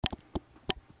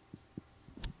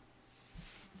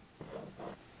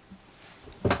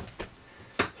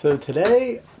So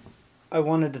today I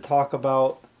wanted to talk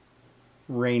about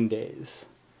rain days.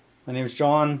 My name is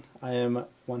John. I am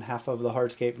one half of the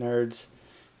Hardscape Nerds,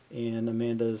 and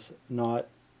Amanda's not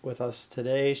with us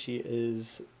today. She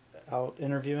is out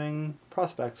interviewing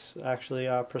prospects, actually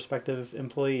prospective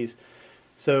employees.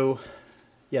 So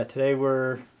yeah, today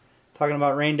we're talking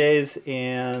about rain days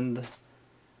and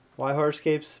why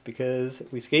hardscapes, because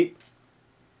we skate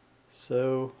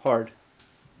so hard.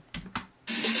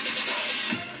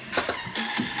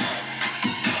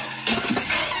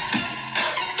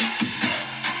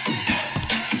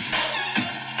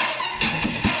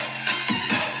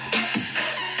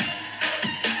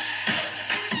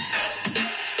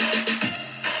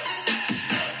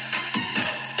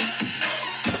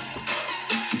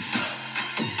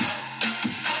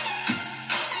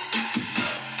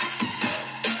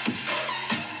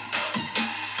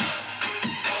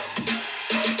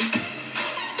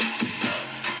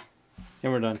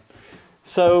 And we're done.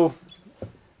 So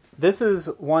this is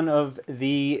one of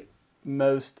the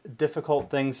most difficult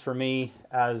things for me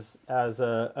as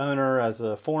a owner, as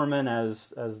a foreman, as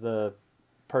the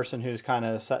person who's kind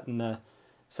of setting the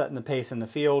pace in the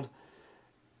field,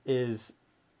 is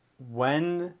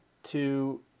when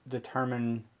to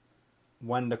determine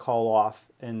when to call off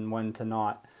and when to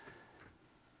not.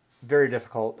 Very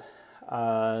difficult.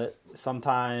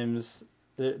 Sometimes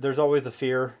there's always a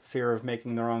fear of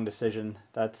making the wrong decision.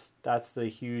 That's the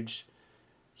huge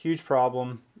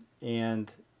problem,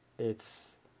 and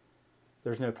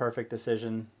there's no perfect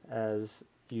decision, as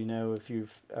you know if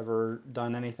you've ever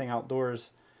done anything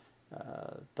outdoors.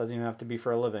 Doesn't even have to be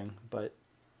for a living, but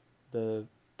the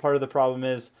part of the problem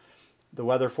is the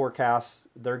weather forecasts.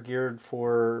 They're geared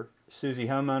for Susie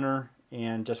homeowner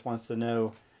and just wants to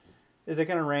know, is it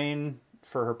going to rain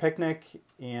for her picnic?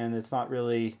 And it's not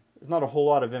a whole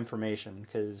lot of information,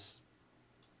 because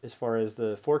as far as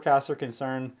the forecasts are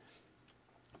concerned,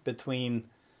 between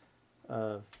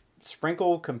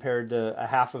sprinkle compared to a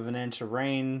half of an inch of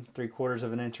rain, 3/4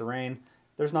 of an inch of rain,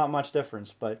 there's not much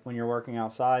difference. But when you're working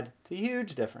outside, it's a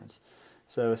huge difference.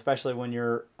 So especially when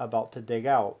you're about to dig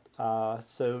out.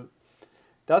 So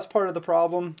that's part of the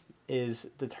problem, is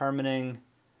determining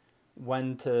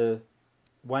when to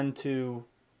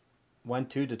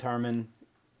determine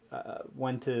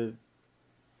when to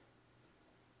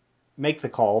make the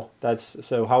call. That's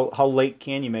so how late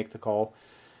can you make the call?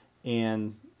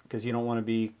 And because you don't want to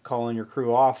be calling your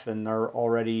crew off and they're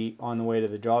already on the way to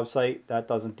the job site. That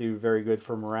doesn't do very good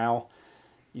for morale.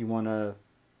 You want to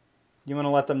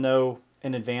let them know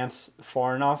in advance,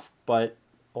 far enough, but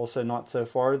also not so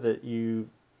far that you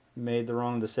made the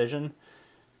wrong decision.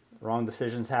 Wrong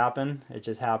decisions happen. It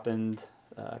just happened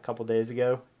a couple days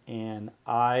ago, and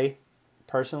I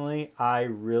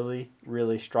really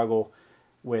struggle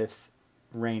with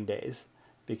rain days,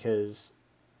 because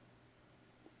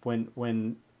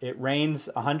when it rains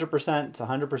 100%, it's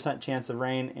 100% chance of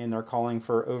rain, and they're calling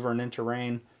for over an inch of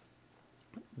rain,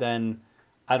 then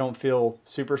I don't feel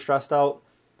super stressed out.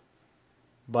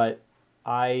 But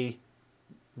I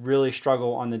really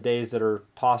struggle on the days that are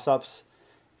toss-ups.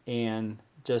 And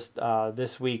just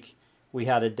this week we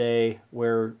had a day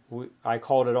where I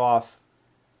called it off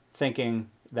thinking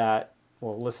that,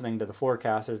 listening to the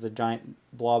forecast, there's a giant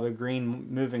blob of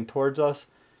green moving towards us,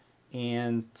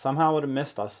 and somehow it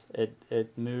missed us.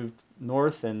 It moved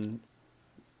north, and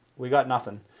we got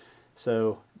nothing.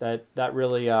 So that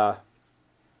really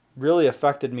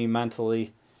affected me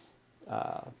mentally.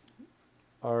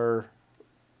 Our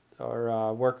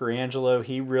worker Angelo,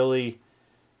 he really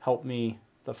helped me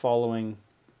the following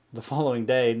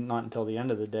day, not until the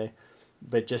end of the day,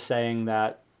 but just saying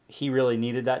that he really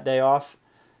needed that day off.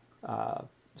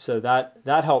 So that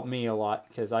helped me a lot,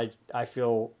 because I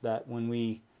feel that when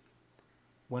we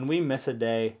miss a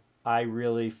day, I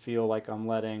really feel like I'm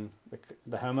letting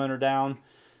the homeowner down.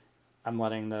 I'm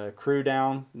letting the crew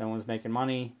down. No one's making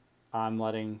money. I'm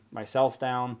letting myself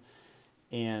down,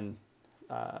 and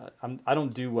I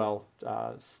don't do well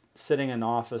sitting in the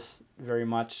office very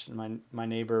much. My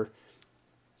neighbor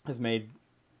has made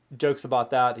jokes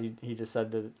about that. He just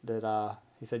said that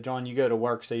he said, "John, you go to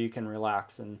work so you can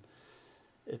relax," and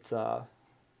it's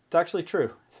actually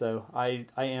true. So I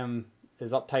am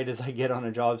as uptight as I get on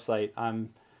a job site.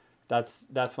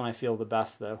 That's when I feel the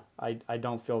best, though. I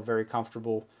don't feel very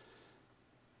comfortable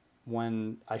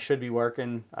when I should be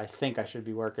working. I think I should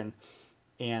be working,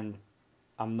 and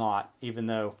I'm not, even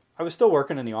though I was still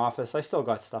working in the office. I still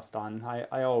got stuff done.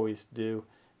 I always do,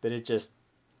 but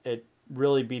it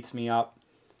really beats me up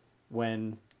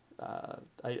when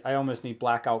I almost need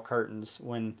blackout curtains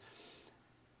when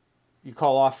you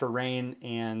call off for rain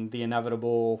and the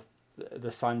inevitable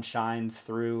the sun shines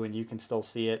through and you can still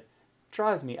see it. It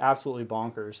drives me absolutely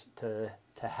bonkers to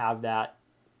have that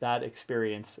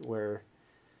experience where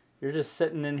you're just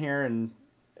sitting in here and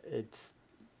it's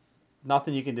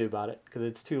nothing you can do about it because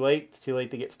it's too late. It's too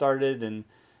late to get started, and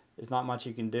there's not much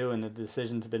you can do, and the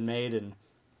decision's been made, and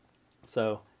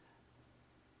so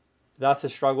that's a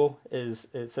struggle.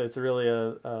 So it's really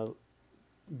a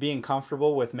being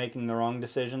comfortable with making the wrong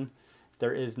decision.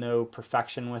 There is no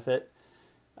perfection with it.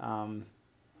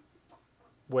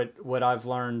 What I've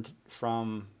learned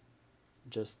from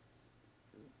just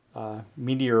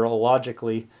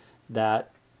meteorologically,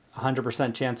 that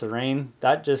 100% chance of rain,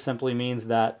 that just simply means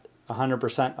that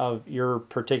 100% of your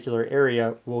particular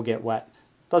area will get wet.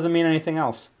 Doesn't mean anything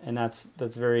else, and that's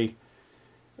very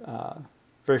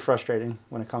very frustrating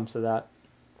when it comes to that.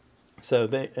 So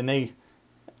they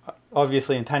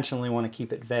obviously intentionally want to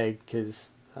keep it vague because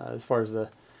as far as the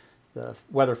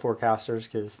weather forecasters,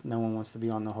 because no one wants to be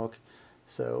on the hook.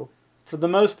 So for the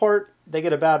most part, they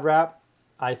get a bad rap.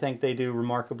 I think they do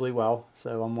remarkably well.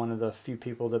 So I'm one of the few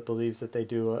people that believes that they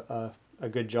do a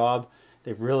good job.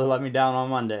 They really let me down on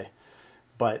Monday,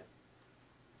 but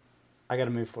I got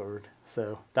to move forward.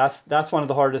 So that's one of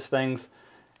the hardest things.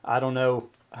 I don't know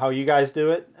how you guys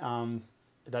do it.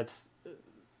 That's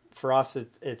for us.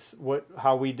 It's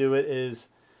how we do it is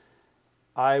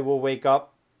I will wake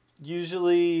up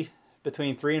usually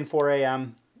between 3 and 4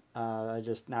 a.m. I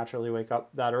just naturally wake up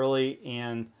that early,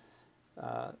 and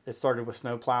it started with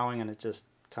snow plowing, and it just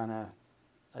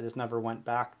I just never went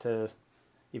back to,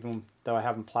 even though I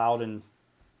haven't plowed in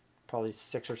probably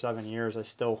 6 or 7 years, I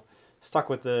still stuck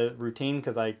with the routine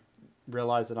because I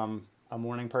realized that I'm a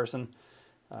morning person.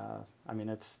 I mean,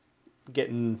 it's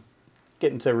getting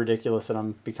so ridiculous that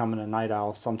I'm becoming a night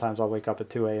owl. Sometimes I'll wake up at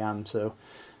 2 a.m. So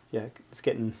yeah, it's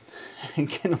getting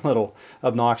a little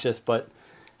obnoxious, but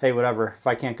hey, whatever. If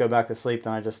I can't go back to sleep,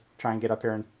 then I just try and get up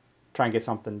here and try and get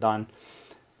something done.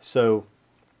 So,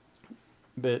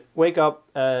 but wake up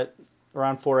at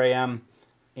around 4 a.m.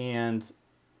 and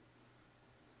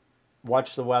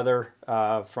watch the weather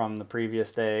from the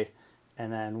previous day,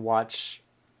 and then watch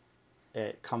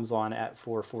it comes on at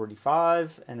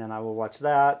 4:45, and then I will watch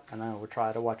that, and then I will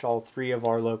try to watch all 3 of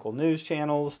our local news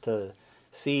channels to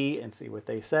see what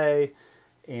they say.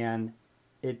 And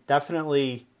it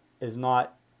definitely is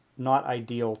not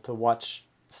ideal to watch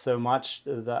so much.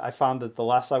 I found that the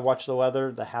less I watch the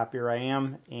weather, the happier I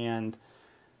am, and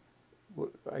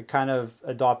I kind of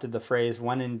adopted the phrase,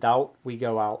 when in doubt, we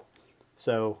go out.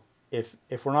 So if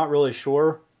we're not really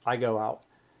sure, I go out.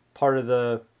 Part of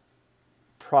the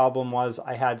problem was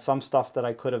I had some stuff that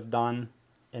I could have done,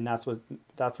 and that's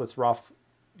what's rough,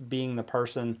 being the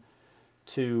person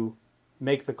to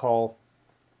make the call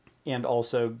and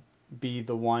also be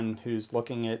the one who's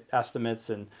looking at estimates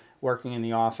and working in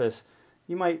the office.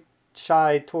 You might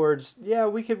shy towards, yeah,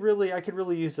 I could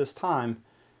really use this time,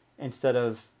 instead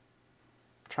of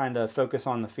trying to focus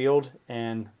on the field,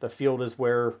 and the field is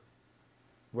where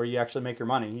you actually make your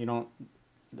money.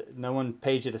 No one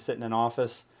pays you to sit in an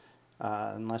office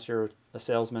unless you're a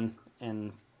salesman,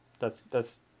 and that's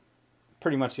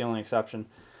pretty much the only exception.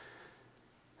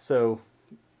 So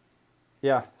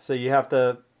yeah, so you have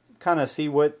to kind of see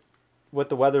what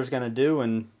the weather's going to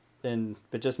do,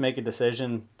 but just make a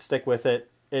decision, stick with it.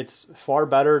 It's far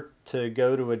better to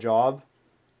go to a job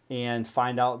and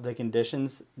find out the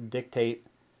conditions dictate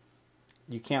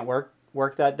you can't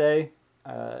work that day.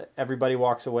 Everybody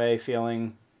walks away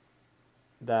feeling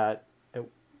that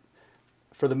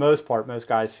for the most part, most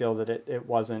guys feel that it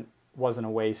wasn't a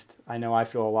waste. I know I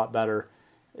feel a lot better.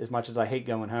 As much as I hate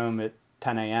going home at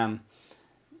 10 a.m.,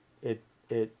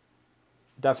 it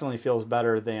definitely feels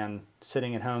better than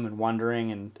sitting at home and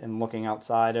wondering and looking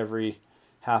outside every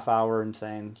half hour and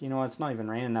saying, it's not even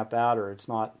raining that bad, or it's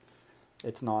not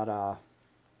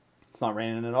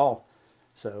raining at all.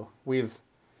 So we've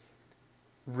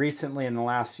recently, in the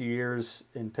last few years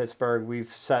in Pittsburgh,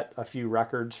 we've set a few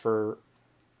records for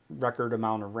record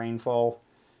amount of rainfall.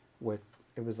 It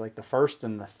was like the first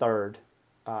and the third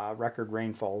record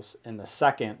rainfalls, and the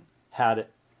second had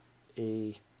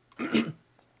a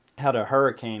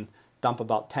hurricane dump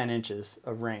about 10 inches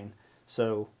of rain.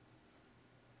 So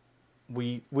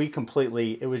we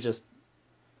completely, it was just,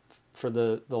 for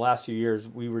the last few years,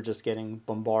 we were just getting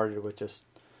bombarded with just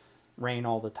rain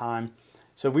all the time.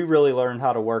 So we really learned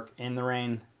how to work in the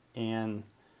rain, and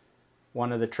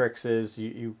one of the tricks is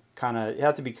you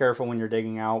have to be careful when you're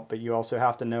digging out, but you also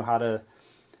have to know how to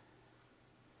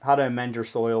amend your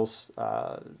soils.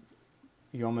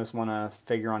 You almost want to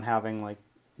figure on having like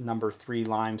number 3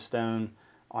 limestone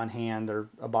on hand. They're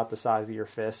about the size of your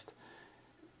fist.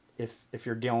 if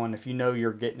you're dealing, if you know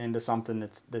you're getting into something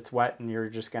that's wet and you're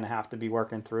just going to have to be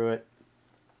working through it,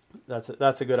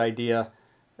 that's a good idea.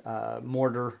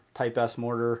 Mortar, Type S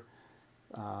mortar.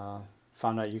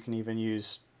 Found out you can even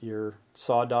use your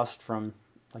sawdust from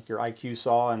like your IQ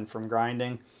saw and from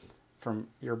grinding from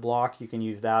your block. You can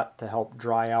use that to help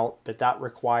dry out, but that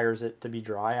requires it to be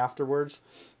dry afterwards.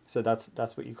 So that's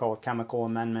what you call a chemical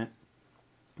amendment.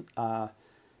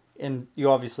 And you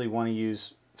obviously want to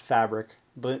use fabric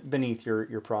beneath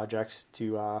your projects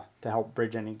to help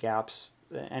bridge any gaps,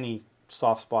 any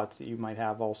soft spots that you might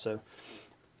have also.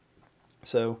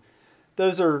 So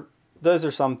those are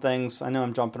some things. I know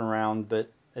I'm jumping around,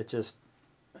 but I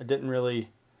didn't really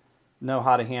know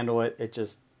how to handle it.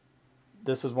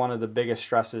 This is one of the biggest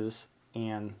stresses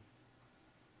that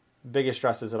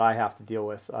I have to deal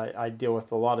with. I deal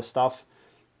with a lot of stuff,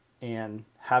 and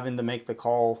having to make the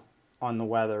call on the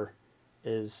weather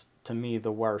is, to me,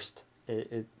 the worst.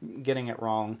 Getting it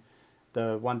wrong.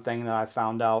 The one thing that I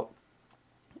found out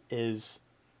is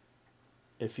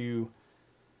if you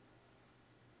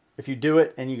do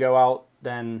it and you go out,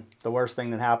 then the worst thing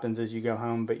that happens is you go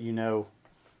home, but you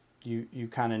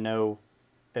kind of know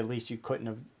at least you couldn't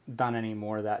have done any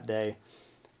more that day.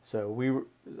 So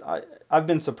I've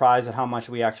been surprised at how much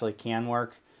we actually can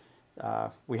work.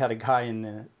 We had a guy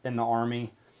in the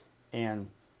Army, and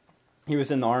he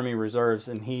was in the Army Reserves,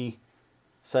 and he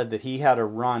said that he had a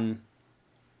run,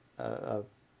 I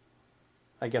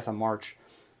guess a march,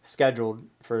 scheduled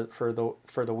for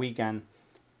the weekend,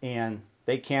 and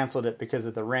they canceled it because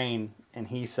of the rain. And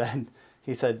he said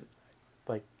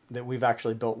like that we've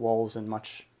actually built walls in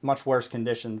much worse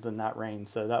conditions than that rain.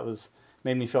 So that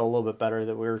made me feel a little bit better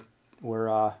that we're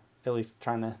at least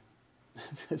trying to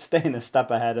staying a step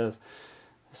ahead of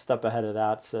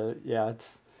that. So yeah,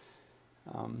 it's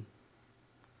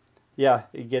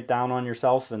you get down on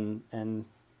yourself and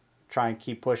try and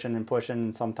keep pushing and pushing,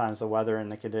 and sometimes the weather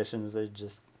and the conditions, they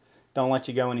just don't let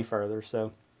you go any further.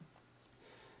 So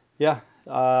yeah,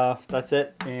 that's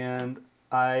it. And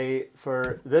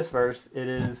for this verse, it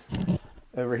is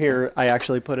over here. I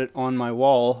actually put it on my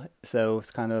wall, so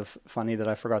it's kind of funny that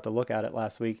I forgot to look at it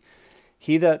last week.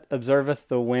 He that observeth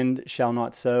the wind shall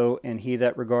not sow, and he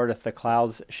that regardeth the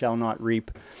clouds shall not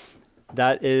reap.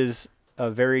 That is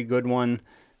a very good one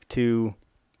to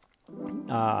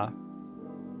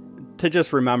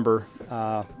just remember.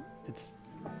 It's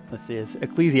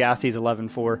Ecclesiastes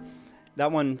 11:4.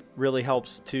 That one really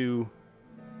helps to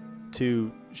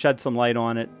shed some light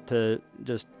on it, to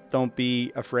just don't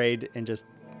be afraid, and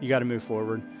you got to move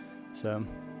forward. So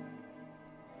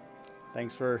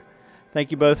thank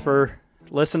you both for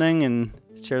listening, and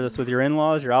share this with your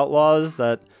in-laws, your outlaws,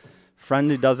 that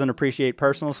friend who doesn't appreciate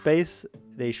personal space.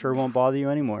 They sure won't bother you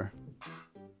anymore.